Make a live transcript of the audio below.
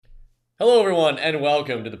Hello, everyone, and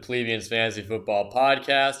welcome to the Plebeians Fantasy Football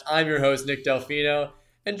Podcast. I'm your host, Nick Delfino,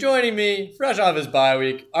 and joining me, fresh off his bye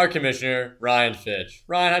week, our commissioner, Ryan Fitch.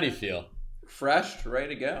 Ryan, how do you feel? Fresh,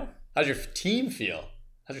 ready to go. How's your team feel?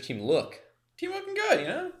 How's your team look? Team looking good, you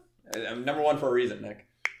know? I'm number one for a reason, Nick.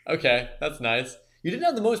 Okay, that's nice. You didn't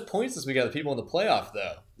have the most points this week out of the people in the playoff,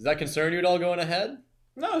 though. Does that concern you at all going ahead?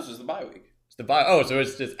 No, it's just the bye week. It's the bye. Oh, so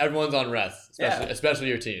it's just everyone's on rest, especially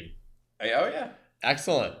your team. Oh, yeah.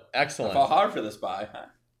 Excellent. I fought hard for this bye.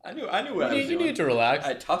 I knew what I was doing. You need to relax. I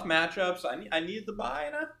had tough matchups. I needed the bye,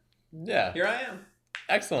 and here I am.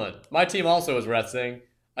 Excellent. My team also is resting.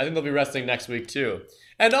 I think they'll be resting next week, too.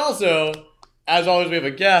 And also, as always, we have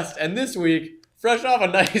a guest. And this week, fresh off a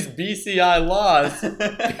nice BCI loss,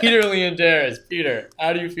 Peter Leondaris. Peter,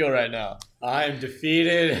 how do you feel right now? I'm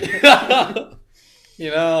defeated.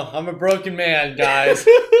 I'm a broken man, guys.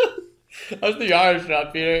 How's the Irish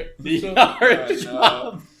shot, Peter? The Irish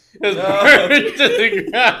shot is burned to the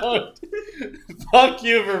ground. Fuck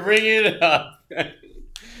you for bringing it up.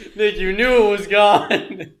 Nick, you knew it was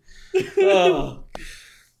gone. Oh.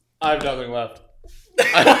 I have nothing left.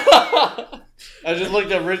 I just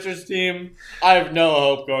looked at Richard's team. I have no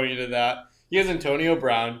hope going into that. He has Antonio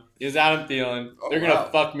Brown. He has Adam Thielen. They're going to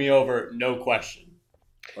fuck me over, no question.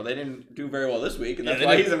 Well, they didn't do very well this week, and that's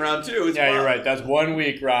why he's in round two. You're right. That's 1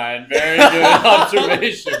 week, Ryan. Very good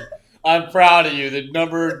observation. I'm proud of you. The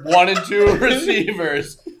number 1 and 2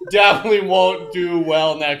 receivers definitely won't do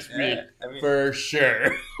well next week, for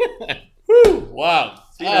sure. Woo! Wow.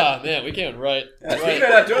 Man, we came right. Speaking of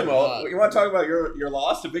not doing well, you want to talk about your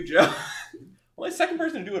loss to Big Joe? Only second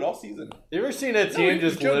person to do it all season. You ever seen a team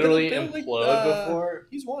just literally implode before?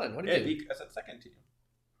 He's won. What do you mean? I said second team.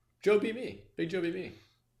 Joe beat me. Big Joe beat me.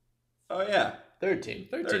 Oh, yeah. Third team,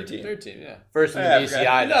 yeah. First in the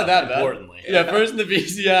BCI, not that bad. Importantly. Yeah, first in the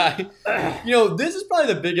BCI. This is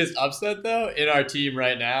probably the biggest upset, though, in our team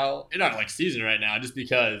right now. In our season right now, just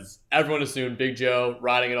because everyone assumed Big Joe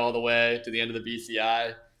riding it all the way to the end of the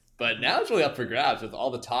BCI. But now it's really up for grabs with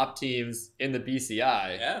all the top teams in the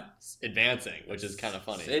BCI advancing, which is kind of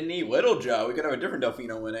funny. Sydney, Little Joe. We could have a different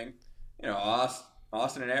Delfino winning.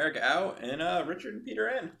 Austin and Eric out, and Richard and Peter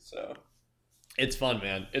in. So it's fun,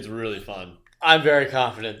 man. It's really fun. I'm very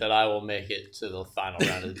confident that I will make it to the final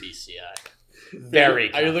round of the BCI. Very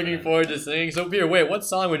confident. Are you looking forward to singing? So, Peter, wait, what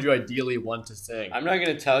song would you ideally want to sing? I'm not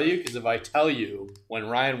going to tell you, because if I tell you, when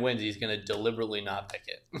Ryan wins, he's going to deliberately not pick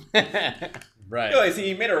it. Right.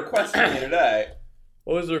 He made a request to me today.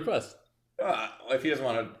 What was the request? If he doesn't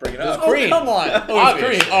want to bring it up. Cream. Come on.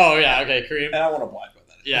 Cream. Oh, yeah, okay, Cream. And I want to blind with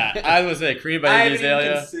that. Yeah, I was going to say Cream by Iggy Azalea. I haven't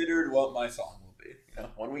even considered what my song will be.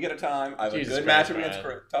 When we get a time, I have a good matchup against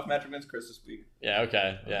Chris, tough matchup against Chris this week. Yeah,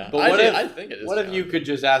 okay, yeah. But I think it is. What if you could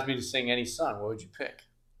just ask me to sing any song? What would you pick?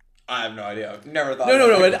 I have no idea. I've never thought.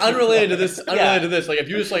 No. Unrelated to this. Unrelated to this. If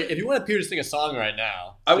you want Peter to sing a song right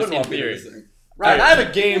now, I wouldn't want Peter to sing. Right, I have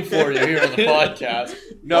a game for you here on the podcast.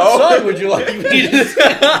 No, what song would you like me to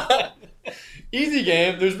sing? Easy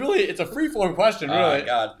game. It's a free-form question, really. Oh my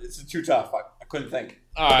God, it's too tough. I couldn't think.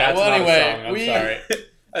 All right. Well, anyway, I'm sorry.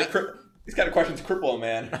 These kind of questions cripple a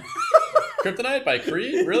man. Kryptonite by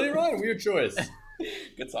Creed? Really, Ron? Weird choice.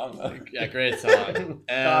 Good song, though. Yeah, great song.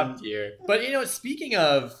 Top tier. But, speaking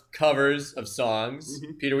of covers of songs,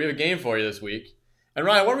 Peter, we have a game for you this week. And,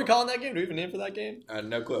 Ryan, what are we calling that game? Do we have a name for that game?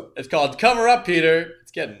 No clue. It's called Cover Up, Peter.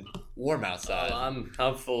 It's getting warm outside. I'm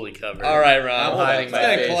fully covered. All right, Ron. I'm hiding my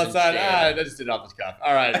face cool outside. I just did it off the cuff.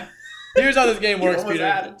 All right. Here's how this game works,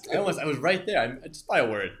 Peter. I was right there. Just by a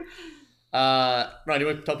word. Ron, do you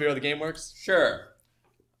want to tell people how the game works? Sure.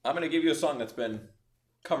 I'm going to give you a song that's been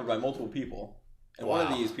covered by multiple people. And one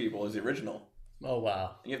of these people is the original. Oh,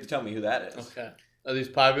 wow. You have to tell me who that is. Okay. Are these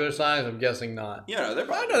popular songs? I'm guessing not. Yeah, they're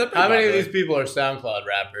probably How many of these people are SoundCloud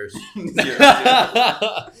rappers?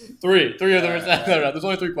 Three. 3 of them are SoundCloud rappers. There's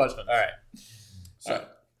only 3 questions. All right. So,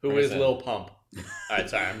 who is Lil Pump? All right,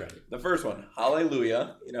 sorry, I'm ready. The first one,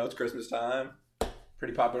 Hallelujah. It's Christmas time.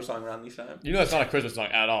 Pretty popular song around these times. It's not a Christmas song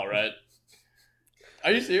at all, right?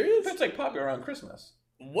 Are you serious? It's popular around Christmas.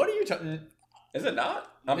 What are you talking? Is it not?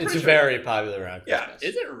 It's very popular around Christmas. Yeah.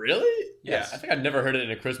 Is it really? Yes. Yeah, I think I've never heard it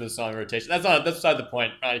in a Christmas song rotation. That's beside the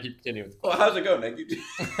point. All right, keep continuing with the question. Well, how's it go, Nick?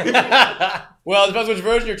 Well, it depends which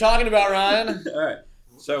version you're talking about, Ryan. All right.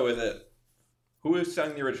 So is it, who is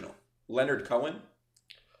sung the original? Leonard Cohen,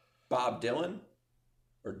 Bob Dylan,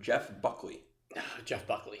 or Jeff Buckley? Jeff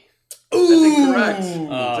Buckley. Ooh! That's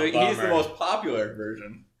incorrect. So he's bummer. the most popular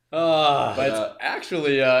version. But it's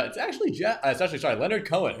actually Leonard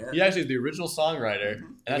Cohen. Yeah. He actually is the original songwriter.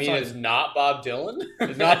 And it's not Bob Dylan?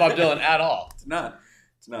 It's not Bob Dylan at all. It's not.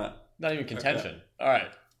 Not even contention. Okay. All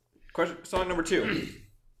right. Song number 2.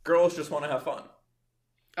 Girls Just Want to Have Fun.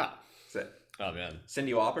 Ah. Is it Oh, man. Cyndi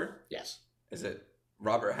Lauper? Yes. Is it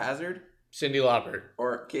Robert Hazard? Cyndi Lauper.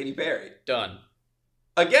 Or Katy Perry? Done.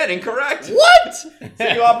 Again, incorrect. What?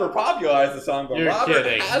 Cyndi Lauper popularized the song, but You're Robert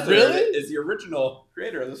kidding. Hazard Really? is the original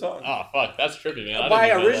creator of the song. Oh, fuck. That's trippy, man.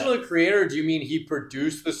 By original creator, do you mean he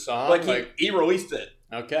produced the song? Like he released it.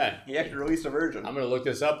 Okay. He actually released a version. I'm going to look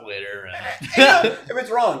this up later. If it's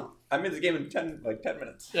wrong, I'm in the game in 10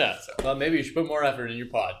 minutes. Yeah. So. Well, maybe you should put more effort in your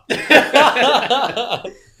pod.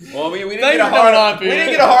 Well, we didn't Thanks get a for coming on, hard. We Peter.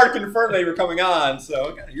 didn't get a hard confirm that you were coming on,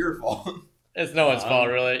 so kind of your fault. It's no one's fault,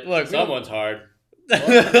 really. Look, Someone's hard. Woo!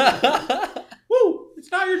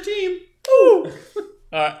 It's not your team. Woo!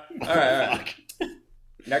 All right. All right.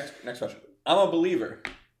 Next question. I'm a believer.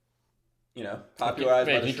 Popularized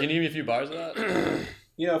by the Can you give me a few bars of that?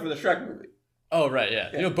 for the Shrek movie. Oh, right, yeah.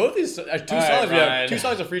 Yeah. Both these two right, songs we have Ryan. 2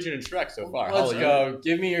 songs are featured in Shrek so far. Let's Hallelujah. go.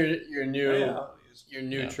 Give me your new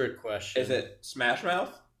Yeah. trick question. Is it Smash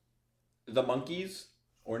Mouth, The Monkees,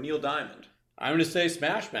 or Neil Diamond? I'm going to say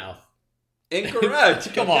Smash Mouth.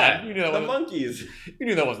 Incorrect. Come on. You knew that The wasn't, Monkees. you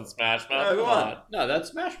knew that wasn't Smash Mouth. No, Come go on. No, that's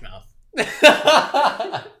Smash Mouth.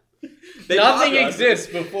 They Nothing popularized it. exists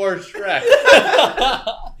before Shrek.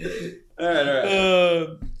 All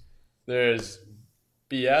right. There's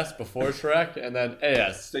BS before Shrek, and then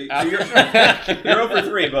AS. So after you're Shrek. you're over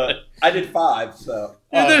 3, but I did 5, so.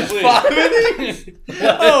 There's please. 5 of these?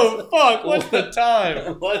 Oh, fuck. What's the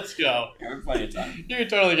time? Let's go. We have plenty of time. You can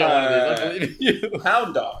totally get one of these. I believe in you.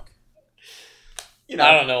 Hound Dog.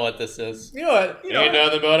 I don't know what this is. You know what? Ain't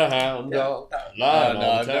nothing but a hound dog. No,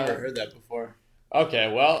 I've no, never heard that before. Okay,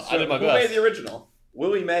 well, I did my who best. made the original?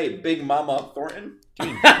 Willie Mae, Big Mama Thornton, Wait,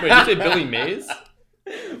 did you say Billy Mays?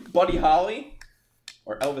 Buddy Holly,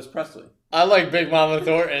 or Elvis Presley? I like Big Mama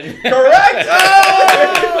Thornton. Correct!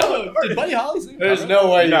 Oh! Did Buddy Holly sing There's that? no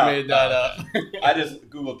way No. you made that up. I just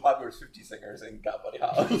googled popular 50 singers and got Buddy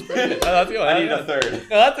Holly. Oh, that's a good one. I need a third.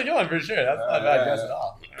 No, that's a good one for sure. That's not a bad guess Yeah. at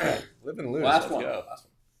all. Live and lose. Last Let's one. go.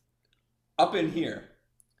 Up in Here.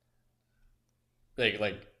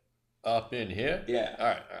 Like up in here? Yeah. All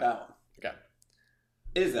right. That one. Okay.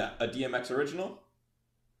 Is that a DMX original?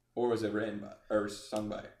 Or was it written by, or sung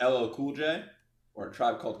by LL Cool J? Or A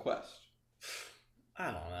Tribe Called Quest? I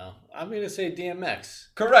don't know. I'm going to say DMX.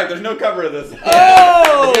 Correct. There's no cover of this.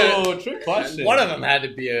 Oh, trick question. One of them had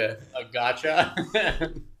to be a gotcha.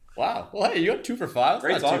 Wow. Well, hey, you got 2 for 5.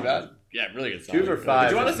 Great Not song. too bad. Yeah, really good song. 2 for Did 5.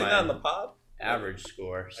 you want to is sing my that on the pod? average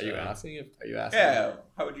score? Are you asking? Are you asking? Yeah.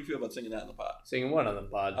 How would you feel about singing that in the pod? Singing one on the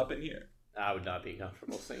pod. Up in Here. I would not be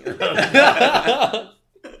comfortable singing.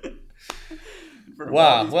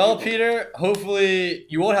 Wow. Well, Peter, hopefully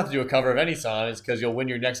you won't have to do a cover of any songs because you'll win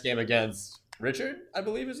your next game against Richard, I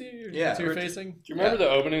believe, is he? Yeah, Who you're Richard. facing? Do you remember the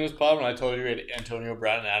opening of this pod when I told you we had Antonio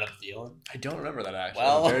Brown and Adam Thielen? I don't remember that actually.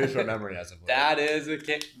 Well, Very short memory as of late. That is the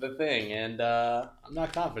thing, and I'm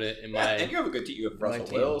not confident in my. And you have a good team. You have Russell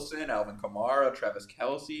team. Wilson, Alvin Kamara, Travis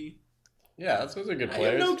Kelce. Yeah, those are good I have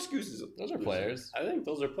players. no excuses. Those are players. I think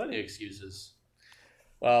those are plenty of excuses.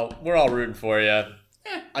 Well, we're all rooting for you.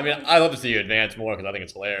 I mean, I love to see you advance more because I think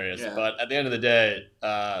it's hilarious. Yeah. But at the end of the day,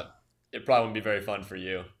 it probably wouldn't be very fun for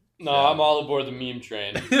you. No, I'm all aboard the meme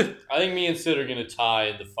train. I think me and Sid are going to tie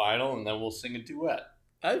in the final, and then we'll sing a duet.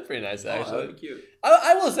 That'd be pretty nice, Oh, actually. that'd be cute.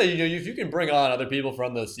 I will say, if you can bring on other people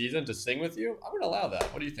from the season to sing with you, I'm going to allow that.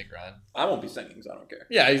 What do you think, Ryan? I won't be singing, so I don't care.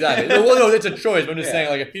 Yeah, exactly. Well, no, it's a choice. But I'm just Yeah. saying,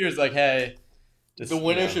 like, if Peter's like, hey, just, The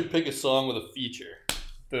winner you know, should pick a song with a feature.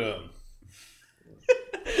 Boom.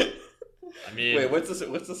 I mean, Wait, what's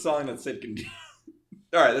the song that Sid can do?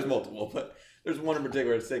 All right, there's multiple, but there's one in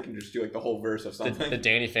particular that Sid can just do like the whole verse of something. the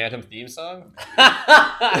Danny Phantom theme song?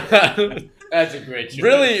 That's a great choice.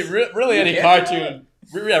 Really any Yeah. cartoon.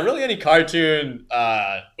 Yeah, really any cartoon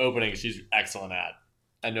opening she's excellent at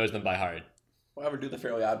and knows them by heart. We'll have her do the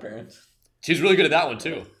Fairly Odd Parents. She's really good at that one,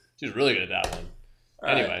 too. She's really good at that one. All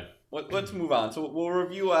right, Anyway, let's move on. So we'll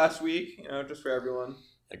review last week, just for everyone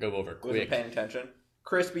I go over who wasn't quick. paying attention.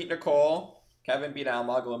 Chris beat Nicole. Kevin beat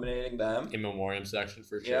Almog, eliminating them. In memoriam section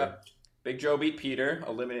for sure. Yeah. Big Joe beat Peter,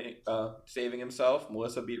 saving himself.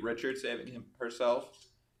 Melissa beat Richard, saving herself.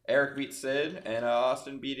 Eric beat Sid, and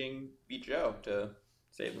Austin beat Joe to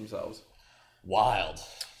save themselves. Wild.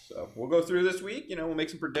 So we'll go through this week. We'll make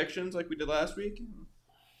some predictions like we did last week.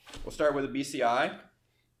 We'll start with a BCI.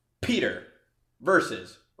 Peter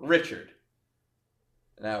versus Richard.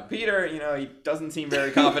 Now, Peter, he doesn't seem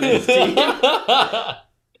very confident in his team.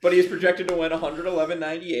 But he is projected to win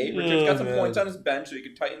 111.98. Richard's got some points on his bench, so you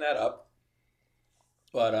can tighten that up.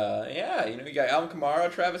 But, you got Alvin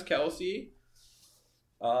Kamara, Travis Kelce,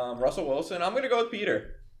 Russell Wilson. I'm going to go with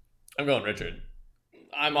Peter. I'm going Richard.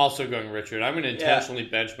 I'm also going Richard. I'm going to intentionally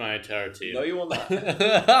bench my entire team. No, you will not.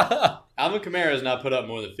 Alvin Kamara has not put up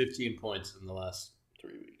more than 15 points in the last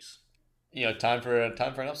 3 weeks. Time for an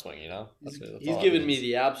upswing. That's He's given me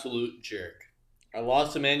the absolute jerk. I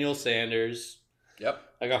lost Emmanuel Sanders. Yep.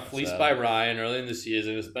 I got fleeced by Ryan early in the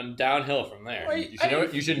season. It's been downhill from there. Wait,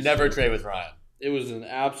 you should never trade with Ryan. It was an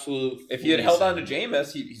absolute. If you had held on to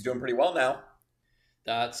Jameis, he's doing pretty well now.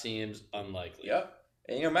 That seems unlikely. Yep.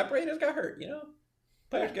 And Matt Breida got hurt.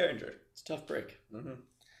 Players get injured. It's a tough break. Mm-hmm.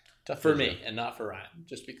 Tough for me and not for Ryan.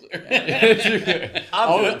 Just to be clear.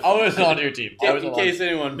 Always on your team. In case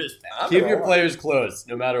anyone missed that. Keep your players close,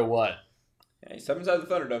 no matter what. Hey, 7 sides of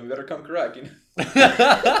the Thunderdome. You better come correct.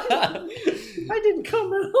 I didn't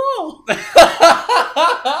come at all.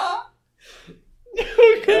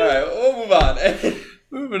 Okay. All right, we'll move on.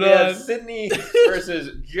 Moving We on. have Sydney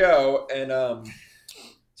versus Joe, and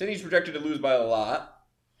Sydney's projected to lose by a lot.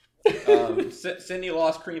 Sydney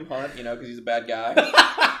lost Kareem Hunt, because he's a bad guy.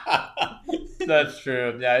 That's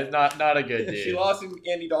true. Yeah, he's not a good dude. She lost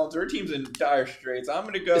Andy Dalton, so her team's in dire straits. I'm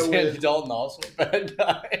going to go Is with... Andy Dalton also a bad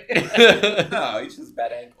guy? No, he just has a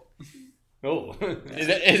bad ankle. Oh.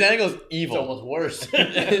 His ankle's evil. It's almost worse.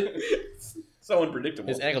 So unpredictable.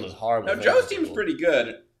 His ankle is horrible. Now, Joe's team's pretty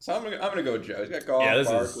good, so I'm gonna go with Joe. He's got Goff,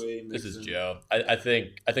 Barkley. This is Joe. I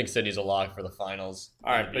think Sydney's a lock for the finals.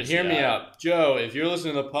 All right, but hear me out. Joe, if you're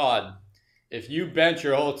listening to the pod, if you bench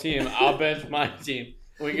your whole team, I'll bench my team.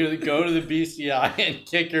 We're going to go to the BCI and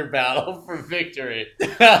kick your battle for victory.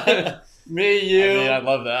 Me, you. I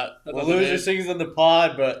love that. The loser sings in the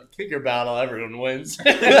pod, but kick your battle, everyone wins.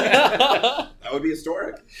 That would be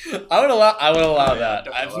historic. I would allow Yeah, that.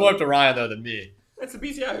 definitely. It's more up to Ryan though than me. It's the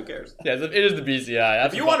BCI. Who cares? Yeah, it is the BCI.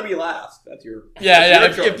 If you want to be last, that's your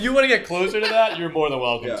If you want to get closer to that, you're more than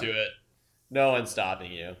welcome Yeah. to it. No one's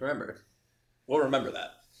stopping you. Remember, we'll remember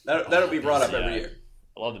that. That'll be brought up every year.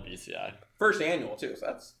 I love the BCI. First annual too, so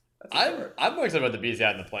that's historic. I'm more excited about the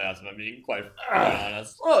BCI in the playoffs, if I'm being quite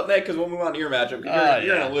honest. Well, Nick, because we'll move on to your matchup. 'Cause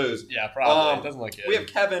you're gonna lose. Yeah, probably. It doesn't look good. We have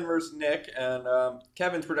Kevin versus Nick, and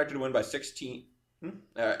Kevin's projected to win by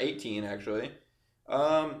 18 actually.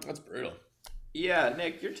 That's brutal. Yeah,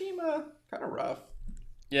 Nick, your team kind of rough.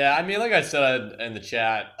 Yeah, I mean, like I said in the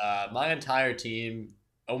chat, my entire team,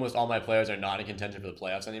 almost all my players are not in contention for the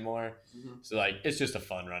playoffs anymore. Mm-hmm. So it's just a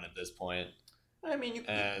fun run at this point. I mean,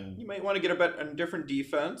 you might want to get a different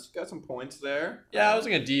defense. Got some points there. Yeah, I was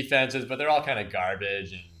looking at defenses, but they're all kind of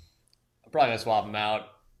garbage, and I'm probably gonna swap them out.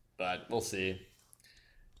 But we'll see.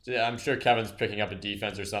 So, yeah, I'm sure Kevin's picking up a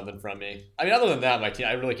defense or something from me. I mean, other than that, my team,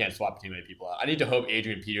 I really can't swap too many people out. I need to hope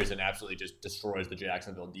Adrian Peterson absolutely just destroys the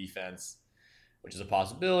Jacksonville defense, which is a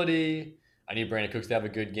possibility. I need Brandon Cooks to have a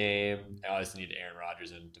good game. I also need Aaron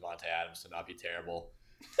Rodgers and Devontae Adams to not be terrible.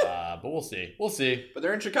 But we'll see. We'll see. But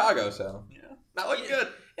they're in Chicago, so not looking good.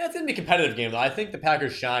 Yeah, it's gonna be a competitive game though. I think the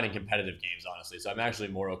Packers shine in competitive games, honestly. So I'm actually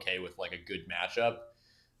more okay with like a good matchup,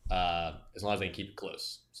 as long as they can keep it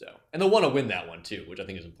close. So, and they'll want to win that one too, which I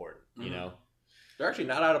think is important. Mm-hmm. You know, They're actually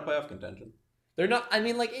not out of playoff contention. they're not. I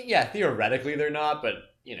mean, like, yeah, theoretically they're not, but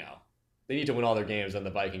they need to win all their games, and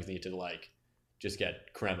the Vikings need to just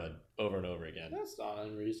get crema over and over again. That's not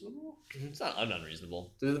unreasonable. It's not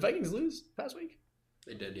unreasonable. Did the Vikings lose past week?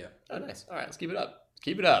 They did, yeah. Oh, nice. All right, let's keep it up.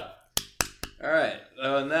 Keep it up. All right,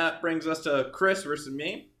 and that brings us to Chris versus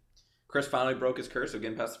me. Chris finally broke his curse of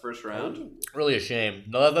getting past the first round. Really a shame.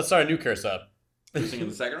 No, let's start a new curse up. Losing in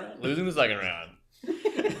the second round. Losing the second round.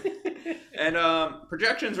 And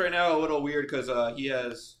projections right now are a little weird because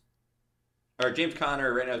James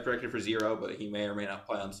Conner right now is projected for 0, but he may or may not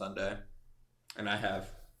play on Sunday. And I have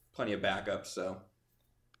plenty of backups, so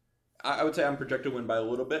I would say I'm projected to win by a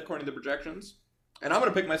little bit according to the projections. And I'm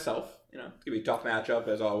going to pick myself. It's going to be a tough matchup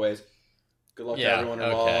as always. Good luck to everyone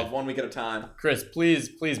involved. Okay. 1 week at a time. Chris, please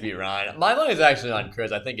beat Ryan. My money is actually on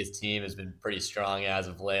Chris. I think his team has been pretty strong as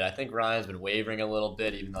of late. I think Ryan's been wavering a little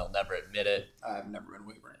bit, even though he'll never admit it. I've never been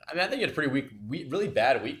wavering. I mean, I think it's a pretty really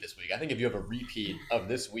bad week this week. I think if you have a repeat of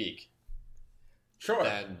this week, Sure.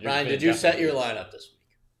 then Ryan, did you set your lineup this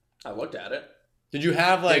week? I looked at it. Did you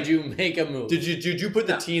have Did you make a move? Did you put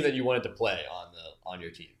the No. team that you wanted to play on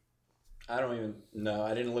your team? I don't even know.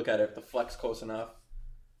 I didn't look at it. The flex close enough.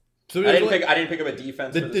 So I didn't pick up a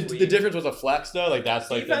defense. for this the week. difference was a flex though. Like that's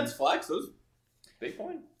like defense flex. Those big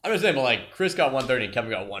point. I'm just saying, but like Chris got 130 and Kevin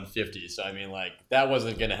got 150. So I mean, like that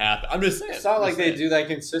wasn't gonna happen. I'm just saying. It's not I'm like just they saying. do that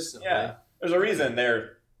consistently. Yeah, there's a reason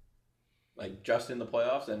they're like just in the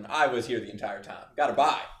playoffs, and I was here the entire time. Got to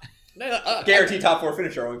buy. Guaranteed top 4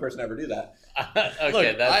 finisher. Only person to ever do that. Okay,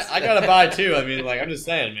 Look, that's I gotta buy too. I mean, like I'm just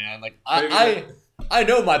saying, man. Like I I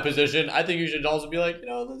know my position. I think you should also be like, this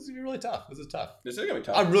is gonna be really tough. This is tough. This is gonna be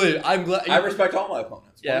tough. I'm glad. I respect all my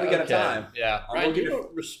opponents. When we get a time. Yeah. Ryan, you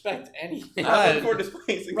don't respect anything. I'm looking forward to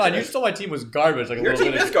displacing. Ryan, you told my team was garbage. Like your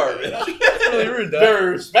team is garbage. That's really rude. Very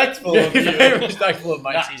respectful of you. Very respectful of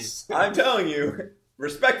my team. I'm telling you,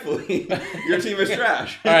 respectfully, your team is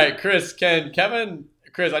trash. All right, Chris,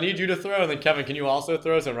 Chris, I need you to throw, and then Kevin, can you also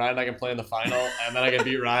throw so Ryan and I can play in the final, and then I can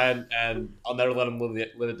beat Ryan, and I'll never let him live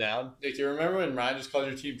it down? Nick, do you remember when Ryan just called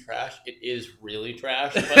your team trash? It is really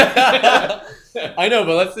trash. But I know,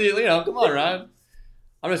 but let's see. Come on, Ryan.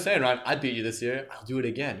 I'm just saying, Ryan, I beat you this year. I'll do it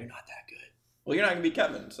again. You're not that good. Well, you're not gonna beat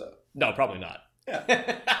Kevin, so no, probably not. yeah.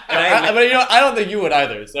 But I don't think you would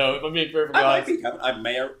either. So if I'm being perfectly I might honest, beat Kevin. I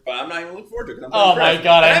may, but I'm not even looking forward to it. 'Cause I'm oh playing my Chris.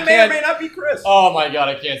 god, And I may or can't. may not beat Chris. Oh my god,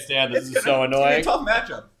 I can't stand this. This is so It's gonna annoying. be a tough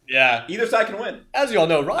matchup. Yeah. Either side can win. As you all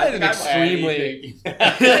know, Ryan is extremely.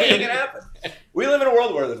 Anything can happen. We live in a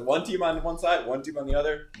world where there's one team on one side, one team on the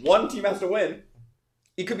other. One team has to win.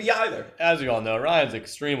 It could be either. As you all know, Ryan's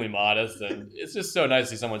extremely modest, and it's just so nice to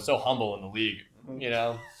see someone so humble in the league.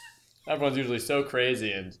 Everyone's usually so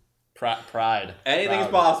crazy and pride. Anything proud.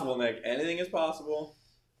 is possible, Nick. Anything is possible.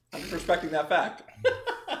 I'm just respecting that fact.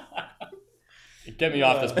 Get me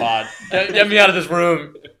off this pod. Get me out of this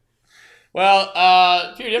room. Well,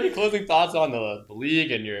 Peter, do you have any closing thoughts on the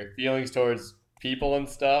league and your feelings towards people and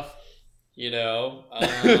stuff?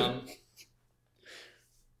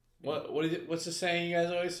 What's the saying you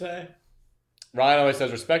guys always say? Ryan always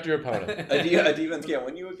says, respect your opponent. A defense can't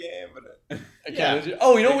win you a game, but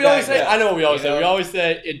Oh, you know what we always say? Exactly. I know what we always say. We always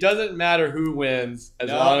say, it doesn't matter who wins as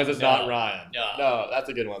long as it's not Ryan. No, that's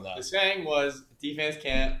a good one, though. The saying was, defense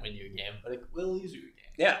can't win you a game, but it will lose you a game.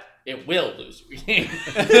 yeah, It will lose you a game.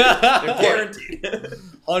 guaranteed.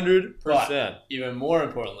 100%. But even more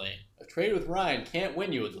importantly, a trade with Ryan can't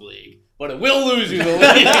win you the league, but it will lose you the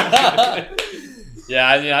league. Yeah,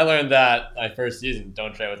 I learned that my first season.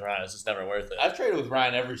 Don't trade with Ryan. It's just never worth it. I've traded with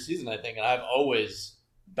Ryan every season, I think, and I've always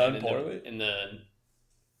Done poorly? I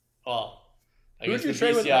Who'd guess you the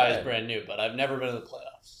trade with BCI Ryan? is brand new, but I've never been in the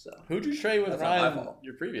playoffs. So Who'd you trade with That's not my Ryan fault.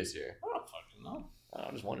 your previous year? I don't fucking know.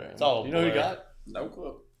 I'm just wondering. It's all you know who you blur. got? No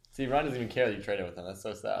clue. See, Ryan doesn't even care that you traded with him. That's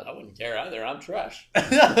so sad. I wouldn't care either. I'm trash.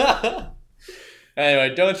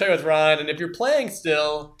 Anyway, don't trade with Ryan. And if you're playing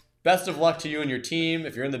still, best of luck to you and your team.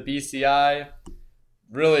 If you're in the BCI,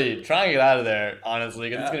 really try and get out of there, honestly,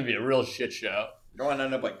 because it's going to be a real shit show. Don't want to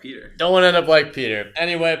end up like Peter. Don't want to end up like Peter.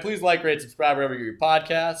 Anyway, please like, rate, subscribe wherever you get your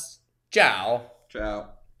podcasts. Ciao. Ciao.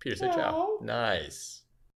 Peter, say ciao. Nice.